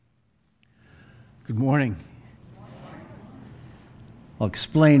Good morning. I'll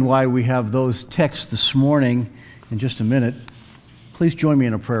explain why we have those texts this morning in just a minute. Please join me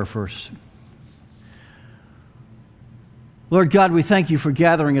in a prayer first. Lord God, we thank you for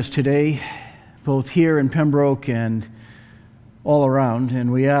gathering us today, both here in Pembroke and all around,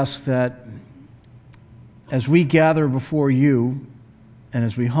 and we ask that as we gather before you and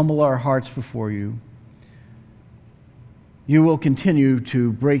as we humble our hearts before you, you will continue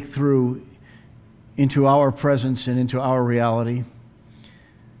to break through into our presence and into our reality.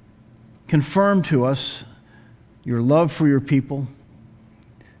 Confirm to us your love for your people,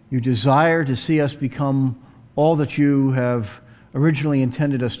 your desire to see us become all that you have originally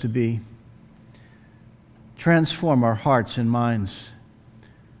intended us to be. Transform our hearts and minds.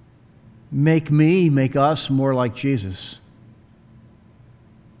 Make us more like Jesus.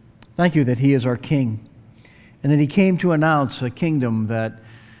 Thank you that he is our King and that he came to announce a kingdom that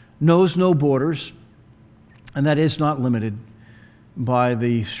knows no borders and that is not limited by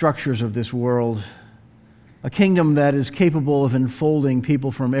the structures of this world. A kingdom that is capable of enfolding people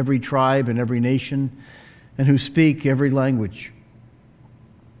from every tribe and every nation and who speak every language.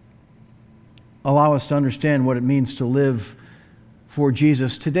 Allow us to understand what it means to live for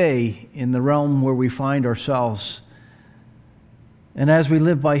Jesus today in the realm where we find ourselves. And as we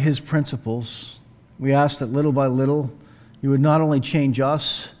live by his principles, we ask that little by little you would not only change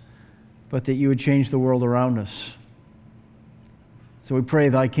us, but that you would change the world around us. So we pray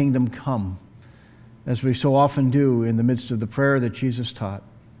thy kingdom come, as we so often do in the midst of the prayer that Jesus taught.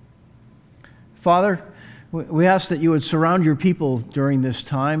 Father, we ask that you would surround your people during this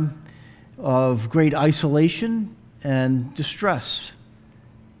time of great isolation and distress,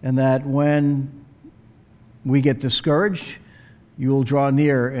 and that when we get discouraged, you will draw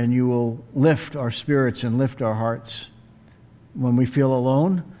near and you will lift our spirits and lift our hearts. When we feel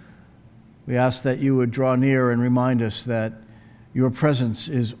alone, we ask that you would draw near and remind us that your presence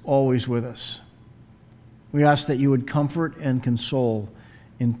is always with us. We ask that you would comfort and console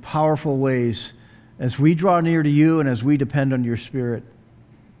in powerful ways as we draw near to you and as we depend on your Spirit.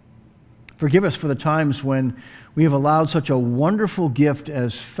 Forgive us for the times when we have allowed such a wonderful gift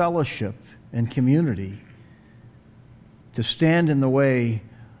as fellowship and community to stand in the way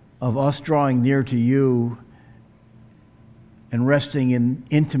of us drawing near to you and resting in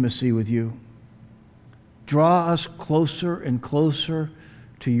intimacy with you. Draw us closer and closer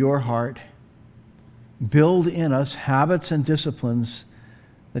to your heart. Build in us habits and disciplines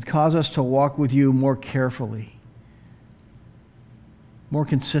that cause us to walk with you more carefully, more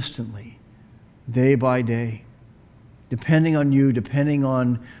consistently, day by day, depending on you, depending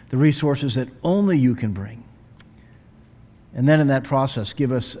on the resources that only you can bring. And then in that process,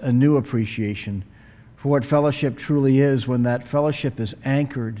 give us a new appreciation for what fellowship truly is when that fellowship is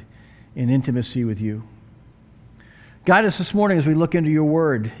anchored in intimacy with you. Guide us this morning as we look into your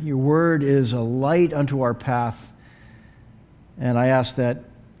word. Your word is a light unto our path. And I ask that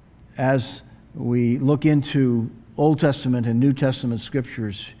as we look into Old Testament and New Testament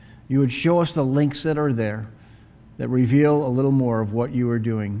scriptures, you would show us the links that are there that reveal a little more of what you are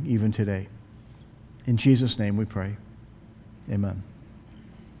doing even today. In Jesus' name we pray. Amen.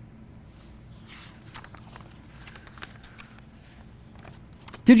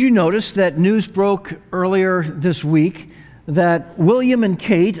 Did you notice that news broke earlier this week that William and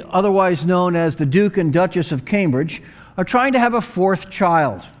Kate, otherwise known as the Duke and Duchess of Cambridge, are trying to have a fourth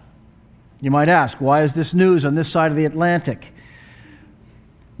child? You might ask, why is this news on this side of the Atlantic?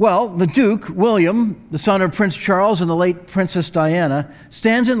 Well, the Duke, William, the son of Prince Charles and the late Princess Diana,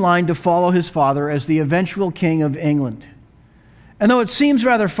 stands in line to follow his father as the eventual King of England. And though it seems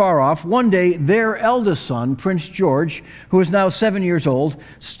rather far off, one day their eldest son, Prince George, who is now 7 years old,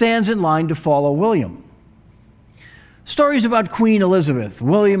 stands in line to follow William. Stories about Queen Elizabeth,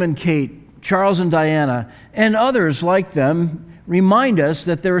 William and Kate, Charles and Diana, and others like them remind us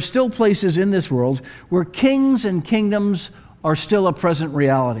that there are still places in this world where kings and kingdoms are still a present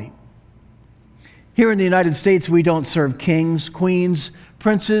reality. Here in the United States, we don't serve kings, queens,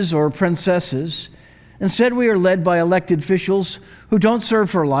 princes, or princesses. Instead, we are led by elected officials who don't serve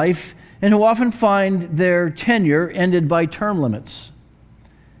for life and who often find their tenure ended by term limits.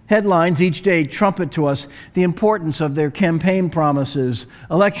 Headlines each day trumpet to us the importance of their campaign promises,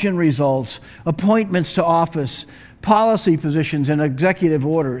 election results, appointments to office, policy positions, and executive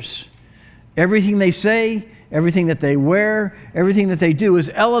orders. Everything they say, everything that they wear, everything that they do is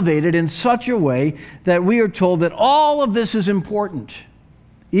elevated in such a way that we are told that all of this is important,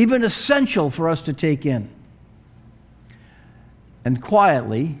 even essential for us to take in. And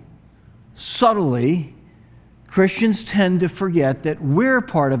quietly, subtly, Christians tend to forget that we're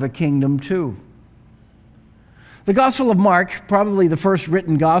part of a kingdom too. The Gospel of Mark, probably the first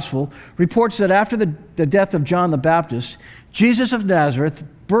written gospel, reports that after the death of John the Baptist, Jesus of Nazareth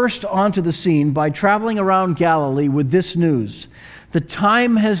burst onto the scene by traveling around Galilee with this news: the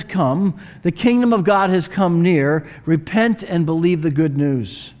time has come, the kingdom of God has come near, repent and believe the good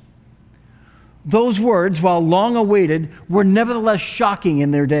news. Those words, while long awaited, were nevertheless shocking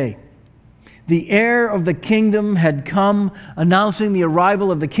in their day. The heir of the kingdom had come, announcing the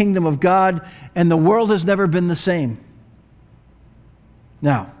arrival of the kingdom of God, and the world has never been the same.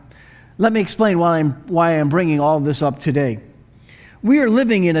 Now, let me explain why I'm bringing all this up today. We are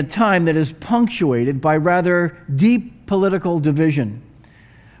living in a time that is punctuated by rather deep political division.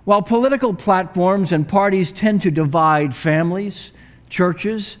 While political platforms and parties tend to divide families,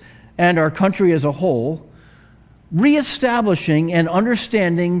 churches, and our country as a whole, reestablishing and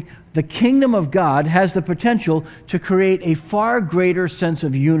understanding the kingdom of God has the potential to create a far greater sense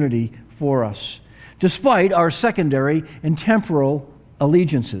of unity for us, despite our secondary and temporal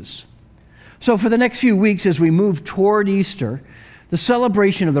allegiances. So for the next few weeks, as we move toward Easter, the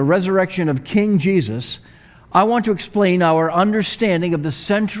celebration of the resurrection of King Jesus, I want to explain our understanding of the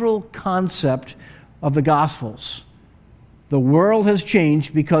central concept of the Gospels. The world has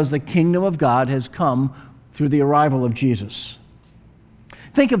changed because the kingdom of God has come through the arrival of Jesus.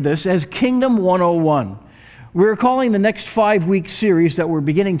 Think of this as Kingdom 101. We're calling the next 5-week series that we're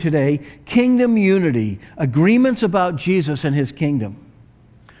beginning today Kingdom Unity, Agreements about Jesus and His Kingdom.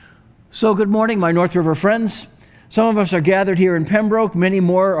 So good morning, my North River friends. Some of us are gathered here in Pembroke. Many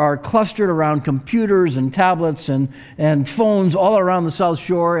more are clustered around computers and tablets and phones all around the South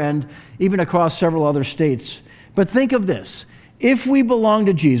Shore and even across several other states. But think of this. If we belong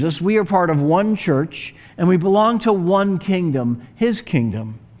to Jesus, we are part of one church, and we belong to one kingdom, His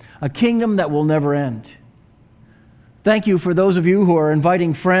kingdom, a kingdom that will never end. Thank you for those of you who are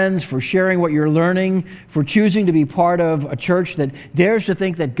inviting friends, for sharing what you're learning, for choosing to be part of a church that dares to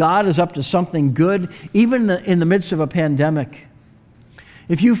think that God is up to something good, even in the midst of a pandemic.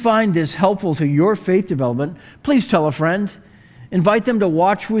 If you find this helpful to your faith development, please tell a friend. Invite them to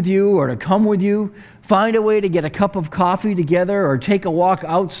watch with you or to come with you. Find a way to get a cup of coffee together or take a walk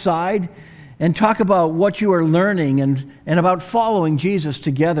outside and talk about what you are learning and about following Jesus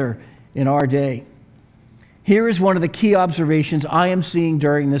together in our day. Here is one of the key observations I am seeing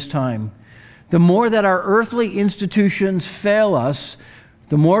during this time. The more that our earthly institutions fail us,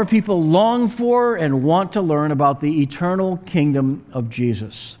 the more people long for and want to learn about the eternal kingdom of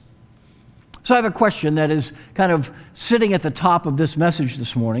Jesus. So I have a question that is kind of sitting at the top of this message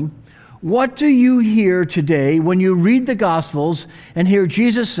this morning. What do you hear today when you read the Gospels and hear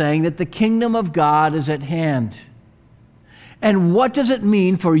Jesus saying that the kingdom of God is at hand? And what does it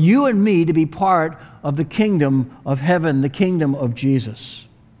mean for you and me to be part of the kingdom of heaven, the kingdom of Jesus?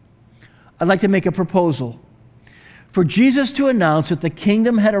 I'd like to make a proposal. For Jesus to announce that the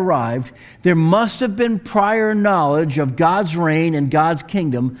kingdom had arrived, there must have been prior knowledge of God's reign and God's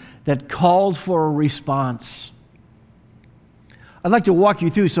kingdom that called for a response. I'd like to walk you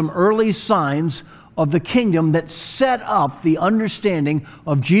through some early signs of the kingdom that set up the understanding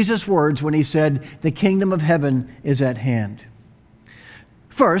of Jesus' words when He said, "The kingdom of heaven is at hand."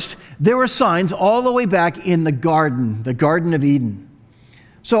 First, there were signs all the way back in the Garden of Eden.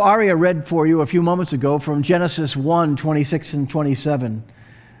 So Aria read for you a few moments ago from Genesis 1, 26 and 27.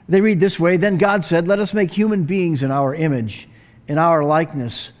 They read this way: "Then God said, 'Let us make human beings in our image, in our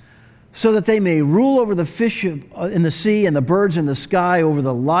likeness, so that they may rule over the fish in the sea and the birds in the sky, over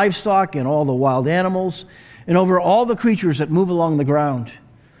the livestock and all the wild animals, and over all the creatures that move along the ground.'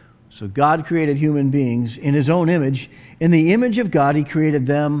 So God created human beings in His own image. In the image of God He created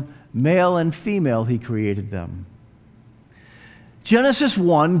them, male and female He created them." Genesis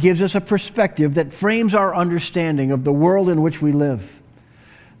 1 gives us a perspective that frames our understanding of the world in which we live.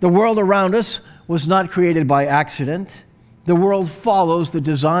 The world around us was not created by accident. The world follows the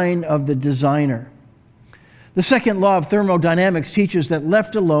design of the designer. The second law of thermodynamics teaches that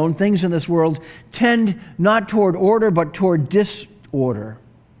left alone, things in this world tend not toward order, but toward disorder.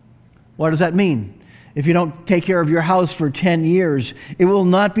 What does that mean? If you don't take care of your house for 10 years, it will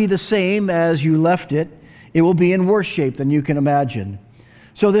not be the same as you left it. It will be in worse shape than you can imagine.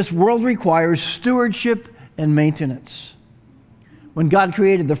 So this world requires stewardship and maintenance. When God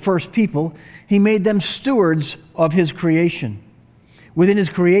created the first people, He made them stewards of His creation. Within His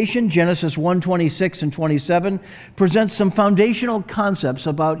creation, Genesis 1:26 and 27 presents some foundational concepts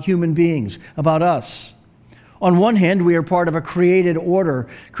about human beings, about us. On one hand, we are part of a created order,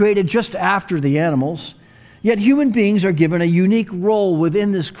 created just after the animals, yet human beings are given a unique role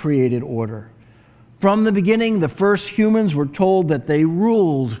within this created order. From the beginning, the first humans were told that they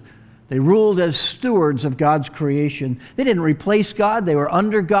ruled They ruled as stewards of God's creation. They didn't replace God. They were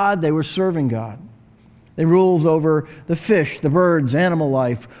under God. They were serving God. They ruled over the fish, the birds, animal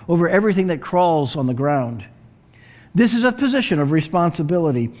life, over everything that crawls on the ground. This is a position of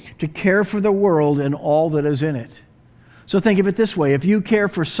responsibility to care for the world and all that is in it. So think of it this way. If you care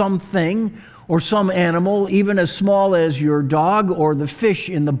for something or some animal, even as small as your dog or the fish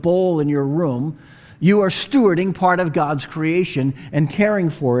in the bowl in your room, you are stewarding part of God's creation and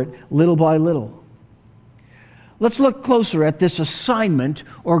caring for it little by little. Let's look closer at this assignment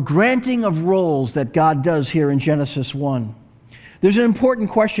or granting of roles that God does here in Genesis 1. There's an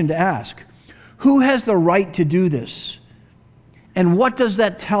important question to ask. Who has the right to do this? And what does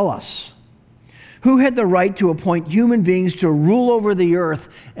that tell us? Who had the right to appoint human beings to rule over the earth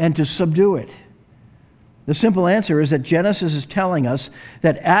and to subdue it? The simple answer is that Genesis is telling us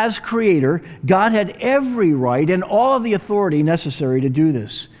that as creator, God had every right and all of the authority necessary to do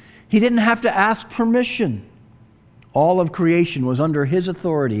this. He didn't have to ask permission. All of creation was under his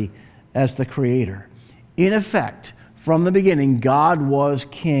authority as the creator. In effect, from the beginning, God was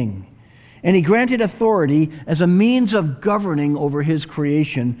king. And he granted authority as a means of governing over his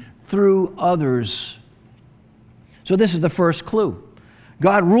creation through others. So this is the first clue.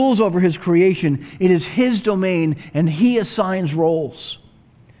 God rules over his creation. It is his domain, and he assigns roles.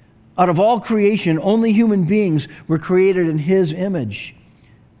 Out of all creation, only human beings were created in his image.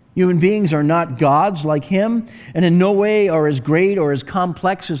 Human beings are not gods like him, and in no way are as great or as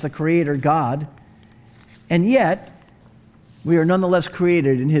complex as the Creator God. And yet, we are nonetheless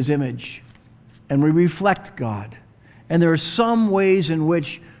created in his image, and we reflect God. And there are some ways in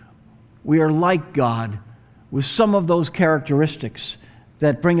which we are like God, with some of those characteristics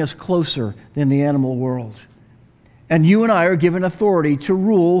that bring us closer than the animal world. And you and I are given authority to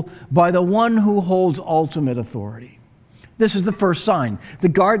rule by the one who holds ultimate authority. This is the first sign, the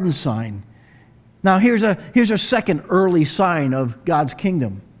garden sign. Now here's a second early sign of God's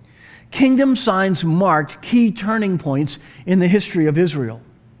kingdom. Kingdom signs marked key turning points in the history of Israel.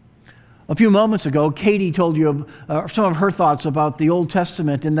 A few moments ago, Katie told you some of her thoughts about the Old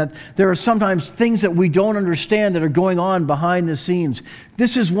Testament, and that there are sometimes things that we don't understand that are going on behind the scenes.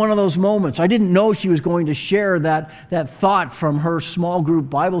 This is one of those moments. I didn't know she was going to share that thought from her small group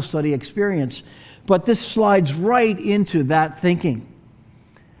Bible study experience, but this slides right into that thinking.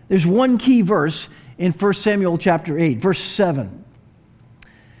 There's one key verse in 1 Samuel chapter 8, verse 7.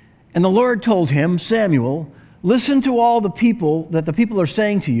 And the Lord told him, Samuel, listen to all the people that the people are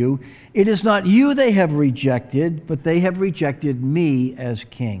saying to you. It is not you they have rejected, but they have rejected me as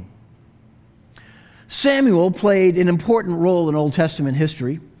king. Samuel played an important role in Old Testament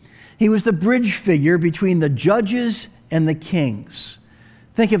history. He was the bridge figure between the judges and the kings.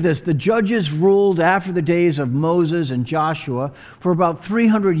 Think of this. The judges ruled after the days of Moses and Joshua for about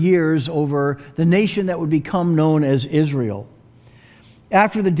 300 years over the nation that would become known as Israel.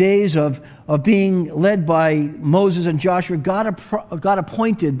 After the days of being led by Moses and Joshua, God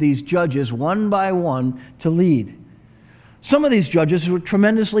appointed these judges one by one to lead. Some of these judges were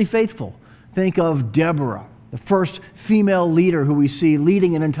tremendously faithful. Think of Deborah, the first female leader who we see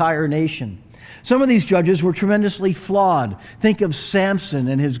leading an entire nation. Some of these judges were tremendously flawed. Think of Samson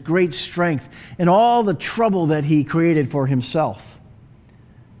and his great strength and all the trouble that he created for himself.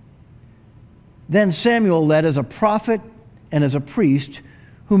 Then Samuel led as a prophet and as a priest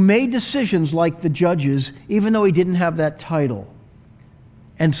who made decisions like the judges, even though he didn't have that title.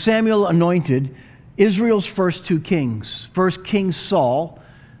 And Samuel anointed Israel's first two kings. First King Saul,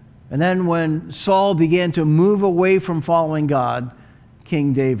 and then when Saul began to move away from following God,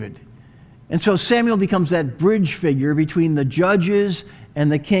 King David. And so Samuel becomes that bridge figure between the judges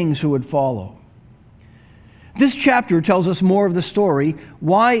and the kings who would follow. This chapter tells us more of the story,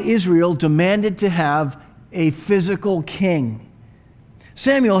 why Israel demanded to have a physical king.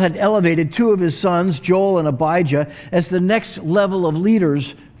 Samuel had elevated two of his sons, Joel and Abijah, as the next level of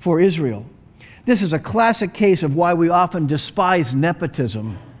leaders for Israel. This is a classic case of why we often despise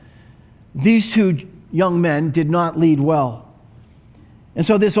nepotism. These two young men did not lead well. And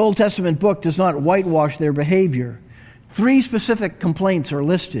so this Old Testament book does not whitewash their behavior. 3 specific complaints are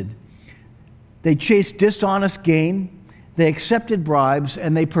listed. They chased dishonest gain, they accepted bribes,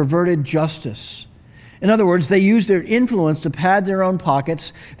 and they perverted justice. In other words, they used their influence to pad their own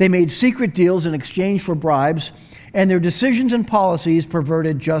pockets, they made secret deals in exchange for bribes, and their decisions and policies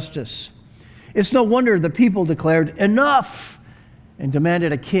perverted justice. It's no wonder the people declared, "Enough!" and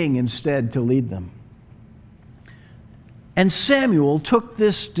demanded a king instead to lead them. And Samuel took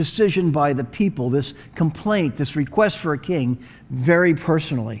this decision by the people, this complaint, this request for a king, very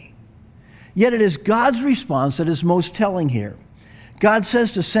personally. Yet it is God's response that is most telling here. God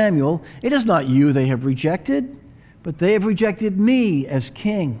says to Samuel, "It is not you they have rejected, but they have rejected me as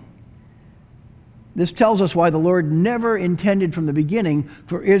king." This tells us why the Lord never intended from the beginning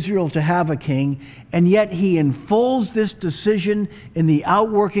for Israel to have a king, and yet he unfolds this decision in the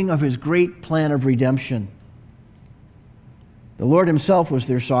outworking of his great plan of redemption. The Lord himself was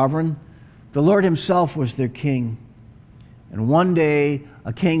their sovereign. The Lord himself was their king. And one day,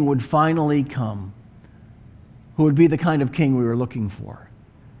 a king would finally come who would be the kind of king we were looking for.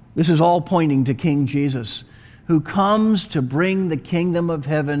 This is all pointing to King Jesus, who comes to bring the kingdom of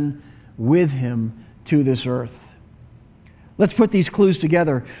heaven with him to this earth. Let's put these clues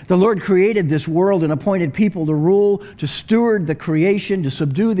together. The Lord created this world and appointed people to rule, to steward the creation, to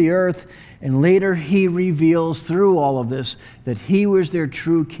subdue the earth, and later he reveals through all of this that he was their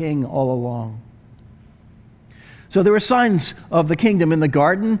true king all along. So there were signs of the kingdom in the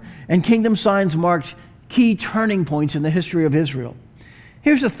garden, and kingdom signs marked key turning points in the history of Israel.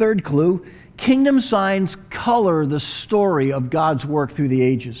 Here's a third clue. Kingdom signs color the story of God's work through the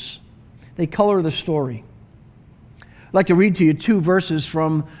ages. They color the story. I'd like to read to you 2 verses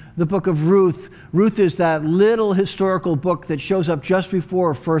from the book of Ruth. Ruth is that little historical book that shows up just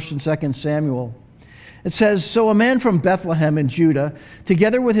before 1 and 2 Samuel. It says, "So a man from Bethlehem in Judah,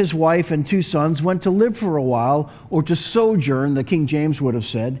 together with his wife and 2 sons, went to live for a while, or to sojourn, the King James would have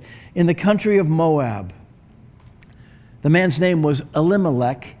said, in the country of Moab. The man's name was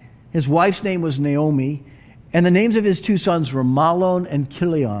Elimelech, his wife's name was Naomi, and the names of his 2 sons were Mahlon and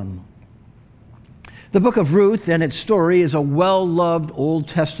Chilion." The book of Ruth and its story is a well-loved Old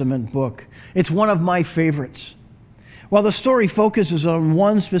Testament book. It's one of my favorites. While the story focuses on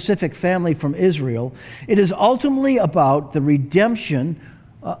one specific family from Israel, it is ultimately about the redemption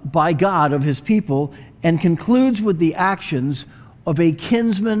by God of his people and concludes with the actions of a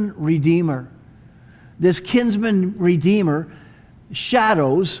kinsman redeemer. This kinsman redeemer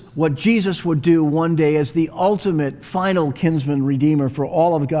shadows what Jesus would do one day as the ultimate final kinsman redeemer for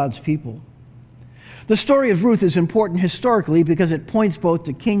all of God's people. The story of Ruth is important historically because it points both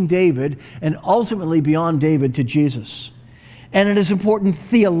to King David and ultimately beyond David to Jesus. And it is important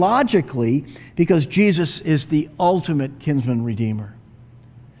theologically because Jesus is the ultimate kinsman redeemer.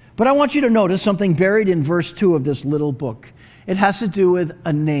 But I want you to notice something buried in verse 2 of this little book. It has to do with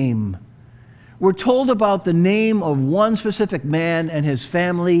a name. We're told about the name of one specific man and his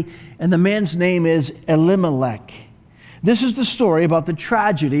family, and the man's name is Elimelech. This is the story about the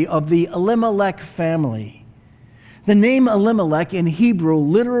tragedy of the Elimelech family. The name Elimelech in Hebrew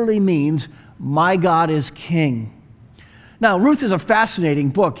literally means, "My God is king." Now, Ruth is a fascinating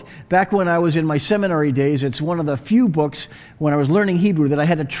book. Back when I was in my seminary days, it's one of the few books when I was learning Hebrew that I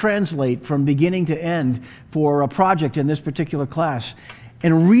had to translate from beginning to end for a project in this particular class.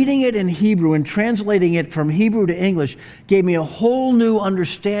 And reading it in Hebrew and translating it from Hebrew to English gave me a whole new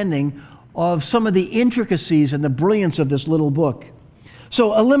understanding of some of the intricacies and the brilliance of this little book.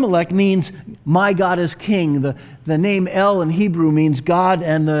 So Elimelech means, "My God is king." The name El in Hebrew means God,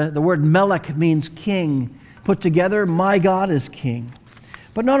 and the word Melech means king. Put together, my God is king.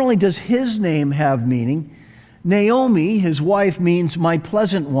 But not only does his name have meaning, Naomi, his wife, means "my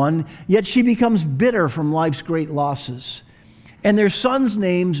pleasant one," yet she becomes bitter from life's great losses. And their sons'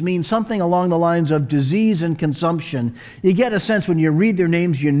 names mean something along the lines of disease and consumption. You get a sense when you read their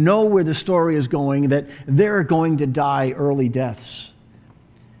names, you know where the story is going, that they're going to die early deaths.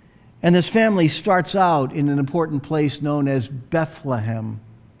 And this family starts out in an important place known as Bethlehem.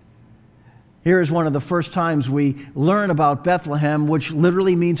 Here is one of the first times we learn about Bethlehem, which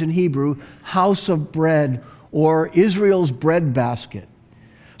literally means in Hebrew, house of bread, or Israel's bread basket.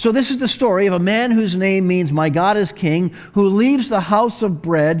 So this is the story of a man whose name means "My God is king," who leaves the house of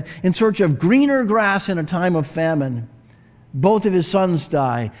bread in search of greener grass in a time of famine. Both of his sons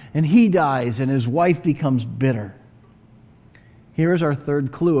die, and he dies, and his wife becomes bitter. Here is our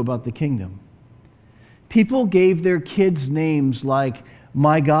third clue about the kingdom. People gave their kids names like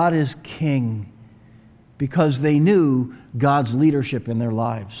 "My God is king" because they knew God's leadership in their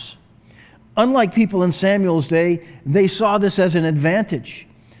lives. Unlike people in Samuel's day, they saw this as an advantage.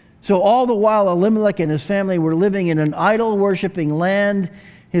 So all the while Elimelech and his family were living in an idol-worshiping land,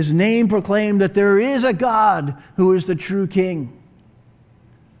 his name proclaimed that there is a God who is the true king.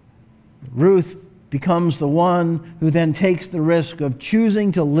 Ruth becomes the one who then takes the risk of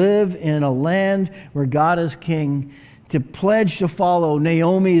choosing to live in a land where God is king, to pledge to follow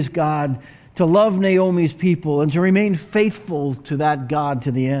Naomi's God, to love Naomi's people, and to remain faithful to that God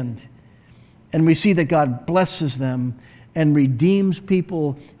to the end. And we see that God blesses them and redeems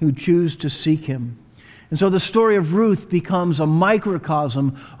people who choose to seek him. And so the story of Ruth becomes a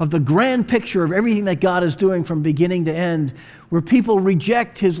microcosm of the grand picture of everything that God is doing from beginning to end, where people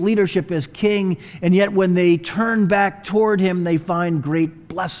reject his leadership as king, and yet when they turn back toward him, they find great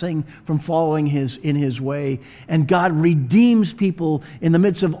blessing from following in his way. And God redeems people in the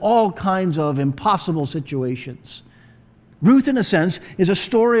midst of all kinds of impossible situations. Ruth, in a sense, is a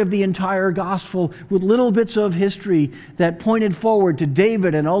story of the entire gospel with little bits of history that pointed forward to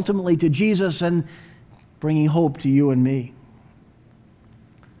David and ultimately to Jesus and bringing hope to you and me.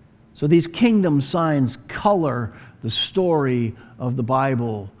 So these kingdom signs color the story of the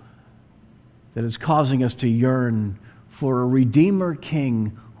Bible that is causing us to yearn for a Redeemer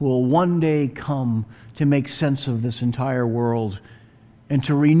King who will one day come to make sense of this entire world and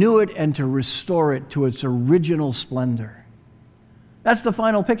to renew it and to restore it to its original splendor. That's the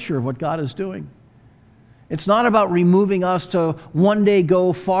final picture of what God is doing. It's not about removing us to one day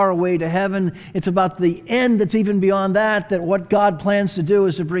go far away to heaven. It's about the end that's even beyond that, that what God plans to do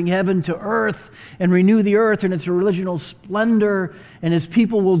is to bring heaven to earth and renew the earth in its original splendor, and his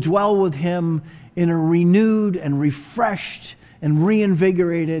people will dwell with him in a renewed and refreshed and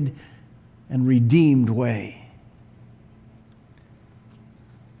reinvigorated and redeemed way.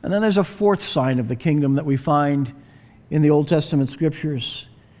 And then there's a fourth sign of the kingdom that we find in the Old Testament scriptures.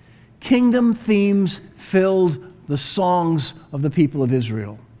 Kingdom themes filled the songs of the people of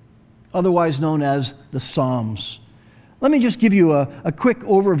Israel, otherwise known as the Psalms. Let me just give you a quick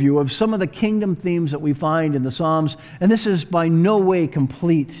overview of some of the kingdom themes that we find in the Psalms, and this is by no way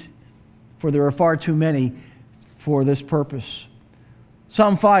complete, for there are far too many for this purpose.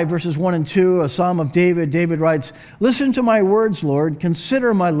 Psalm 5, verses 1 and 2, a psalm of David. David writes, "Listen to my words, Lord.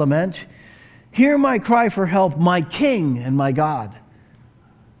 Consider my lament. Hear my cry for help, my King and my God.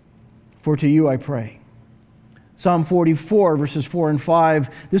 For to you I pray." Psalm 44, verses 4 and 5.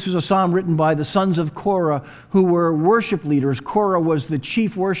 This was a psalm written by the sons of Korah, who were worship leaders. Korah was the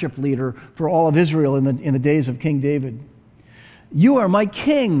chief worship leader for all of Israel in the days of King David. "You are my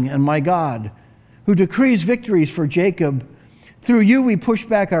King and my God, who decrees victories for Jacob. Through you we push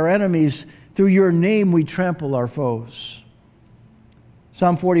back our enemies. Through your name we trample our foes."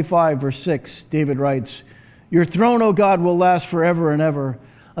 Psalm 45, verse 6, David writes, "Your throne, O God, will last forever and ever.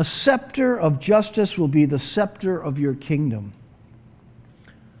 A scepter of justice will be the scepter of your kingdom."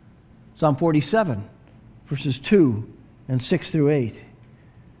 Psalm 47, verses 2 and 6 through 8.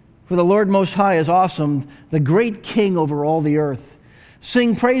 "For the Lord Most High is awesome, the great King over all the earth.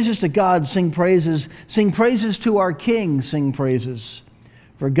 Sing praises to God, sing praises. Sing praises to our King, sing praises.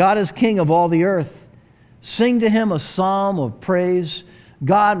 For God is King of all the earth. Sing to him a psalm of praise.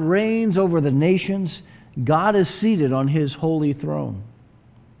 God reigns over the nations. God is seated on his holy throne."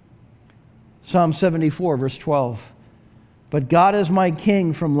 Psalm 74, verse 12. "But God is my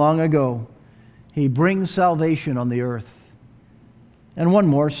King from long ago. He brings salvation on the earth." And one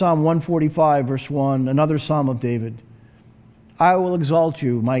more, Psalm 145, verse 1, another psalm of David. "I will exalt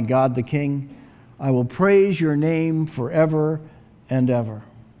you, my God the King. I will praise your name forever and ever."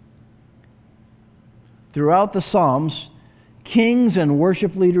 Throughout the Psalms, kings and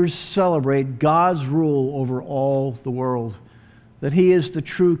worship leaders celebrate God's rule over all the world, that he is the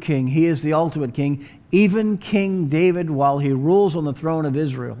true king, he is the ultimate king. Even King David, while he rules on the throne of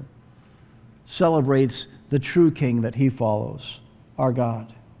Israel, celebrates the true king that he follows, our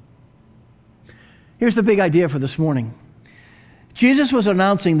God. Here's the big idea for this morning. Jesus was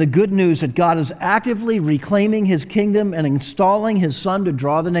announcing the good news that God is actively reclaiming his kingdom and installing his Son to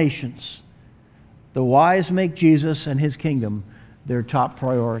draw the nations. The wise make Jesus and his kingdom their top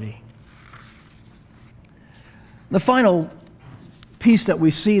priority. The final piece that we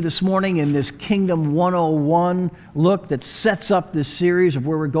see this morning in this Kingdom 101 look that sets up this series of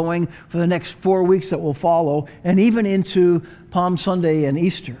where we're going for the next 4 weeks that will follow, and even into Palm Sunday and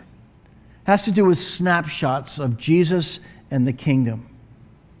Easter, has to do with snapshots of Jesus and the kingdom.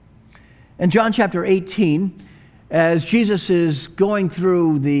 In John chapter 18, as Jesus is going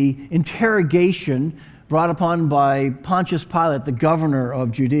through the interrogation brought upon by Pontius Pilate, the governor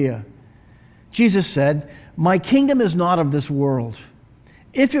of Judea, Jesus said, "My kingdom is not of this world.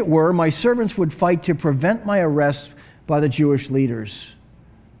 If it were, my servants would fight to prevent my arrest by the Jewish leaders.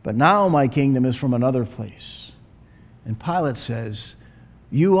 But now my kingdom is from another place." And Pilate says,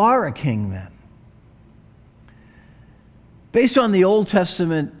 "You are a king then." Based on the Old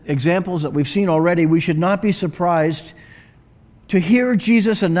Testament examples that we've seen already, we should not be surprised to hear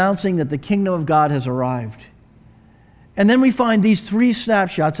Jesus announcing that the kingdom of God has arrived. And then we find these 3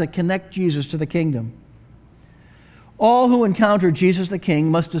 snapshots that connect Jesus to the kingdom. All who encounter Jesus the King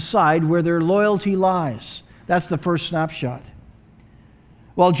must decide where their loyalty lies. That's the first snapshot.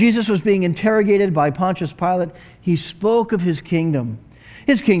 While Jesus was being interrogated by Pontius Pilate, he spoke of his kingdom.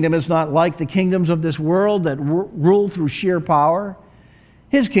 His kingdom is not like the kingdoms of this world that rule through sheer power.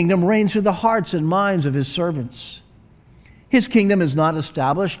 His kingdom reigns through the hearts and minds of his servants. His kingdom is not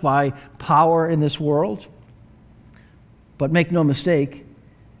established by power in this world. But make no mistake,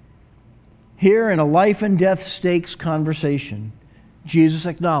 here in a life and death stakes conversation, Jesus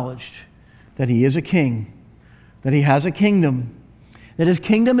acknowledged that he is a king, that he has a kingdom, that his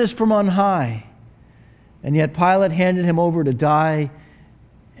kingdom is from on high. And yet Pilate handed him over to die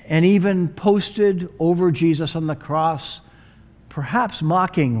and even posted over Jesus on the cross, perhaps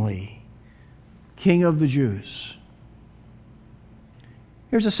mockingly, King of the Jews.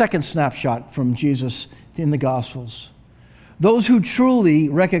 Here's a second snapshot from Jesus in the Gospels. Those who truly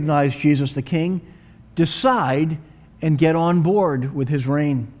recognize Jesus the King decide and get on board with his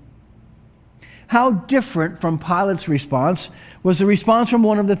reign. How different from Pilate's response was the response from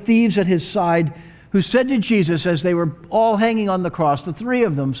one of the thieves at his side, who said to Jesus as they were all hanging on the cross, the three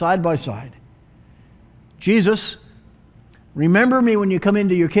of them side by side, "Jesus, remember me when you come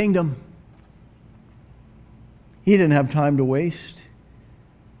into your kingdom." He didn't have time to waste.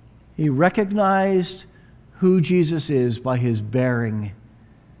 He recognized who Jesus is by his bearing,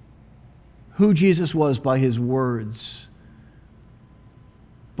 who Jesus was by his words,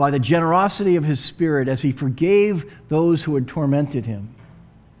 by the generosity of his Spirit as he forgave those who had tormented him.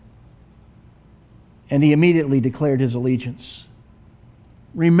 And he immediately declared his allegiance.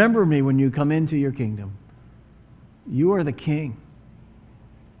 "Remember me when you come into your kingdom. You are the king."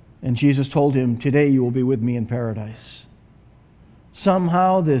 And Jesus told him, "Today you will be with me in paradise."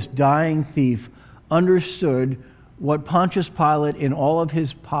 Somehow this dying thief understood what Pontius Pilate, in all of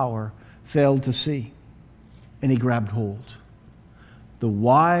his power, failed to see. And he grabbed hold. The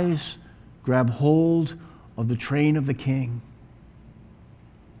wise grab hold of the train of the king.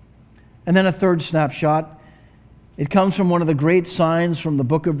 And then a third snapshot. It comes from one of the great signs from the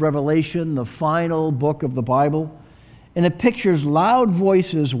book of Revelation, the final book of the Bible. And it pictures loud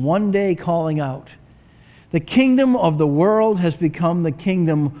voices one day calling out, "The kingdom of the world has become the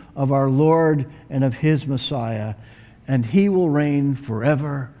kingdom of our Lord and of his Messiah, and he will reign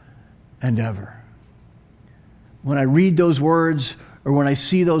forever and ever." When I read those words, or when I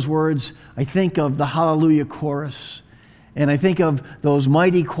see those words, I think of the Hallelujah chorus, and I think of those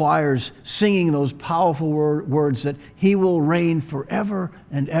mighty choirs singing those powerful words that he will reign forever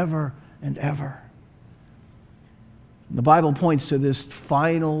and ever and ever. The Bible points to this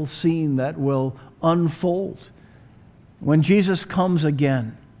final scene that will unfold when Jesus comes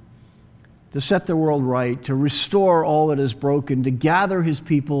again to set the world right, to restore all that is broken, to gather his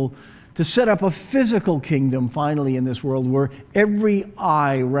people, to set up a physical kingdom finally in this world where every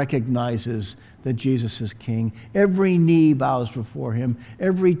eye recognizes that Jesus is king, every knee bows before him,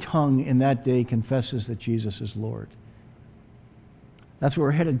 every tongue in that day confesses that Jesus is Lord. That's where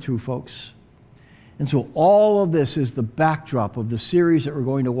we're headed to, folks. And so all of this is the backdrop of the series that we're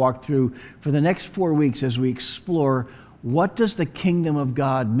going to walk through for the next 4 weeks as we explore what does the kingdom of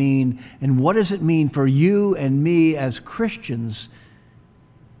God mean, and what does it mean for you and me as Christians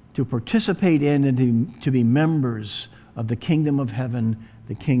to participate in and to be members of the kingdom of heaven,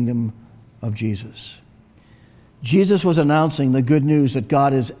 the kingdom of Jesus. Jesus was announcing the good news that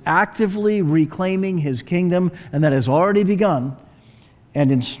God is actively reclaiming his kingdom, and that has already begun, and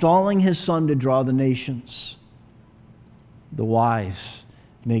installing his Son to draw the nations. The wise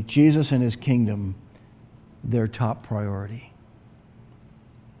make Jesus and his kingdom their top priority.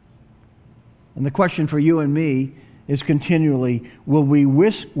 And the question for you and me is continually, will we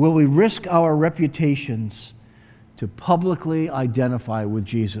risk our reputations to publicly identify with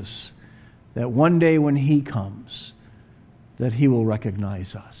Jesus, that one day when he comes, that he will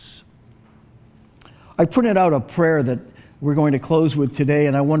recognize us? I printed out a prayer that we're going to close with today,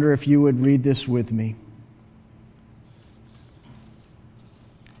 and I wonder if you would read this with me.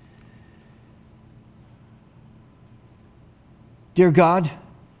 Dear God,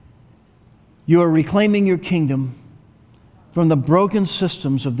 you are reclaiming your kingdom from the broken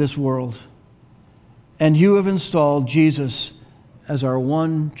systems of this world, and you have installed Jesus as our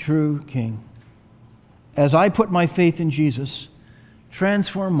one true King. As I put my faith in Jesus,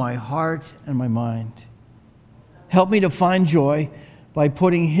 transform my heart and my mind. Help me to find joy by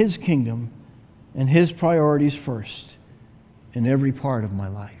putting his kingdom and his priorities first in every part of my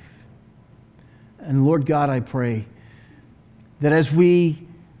life. And Lord God, I pray that as we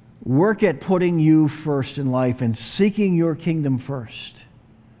work at putting you first in life and seeking your kingdom first,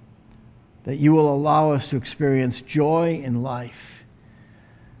 that you will allow us to experience joy in life,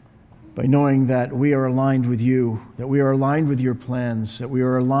 by knowing that we are aligned with you, that we are aligned with your plans, that we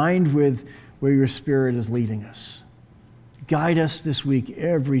are aligned with where your Spirit is leading us. Guide us this week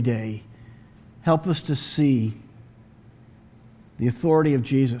every day. Help us to see the authority of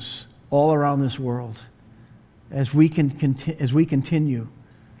Jesus all around this world as we continue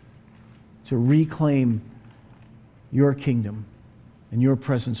to reclaim your kingdom and your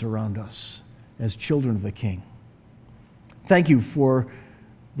presence around us as children of the King. Thank you for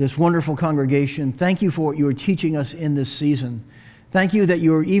this wonderful congregation. Thank you for what you are teaching us in this season. Thank you that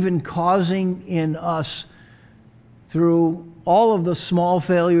you are even causing in us, through all of the small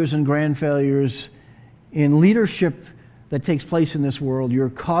failures and grand failures in leadership that takes place in this world, you're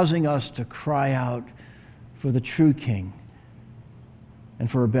causing us to cry out for the true King and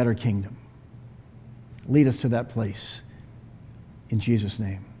for a better kingdom. Lead us to that place. In Jesus'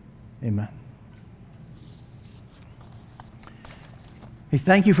 name, amen. Hey,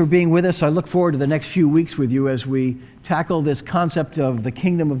 thank you for being with us. I look forward to the next few weeks with you as we tackle this concept of the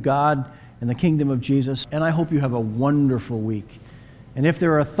kingdom of God and the kingdom of Jesus. And I hope you have a wonderful week. And if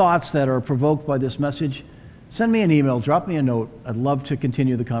there are thoughts that are provoked by this message, send me an email, drop me a note. I'd love to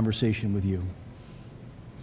continue the conversation with you.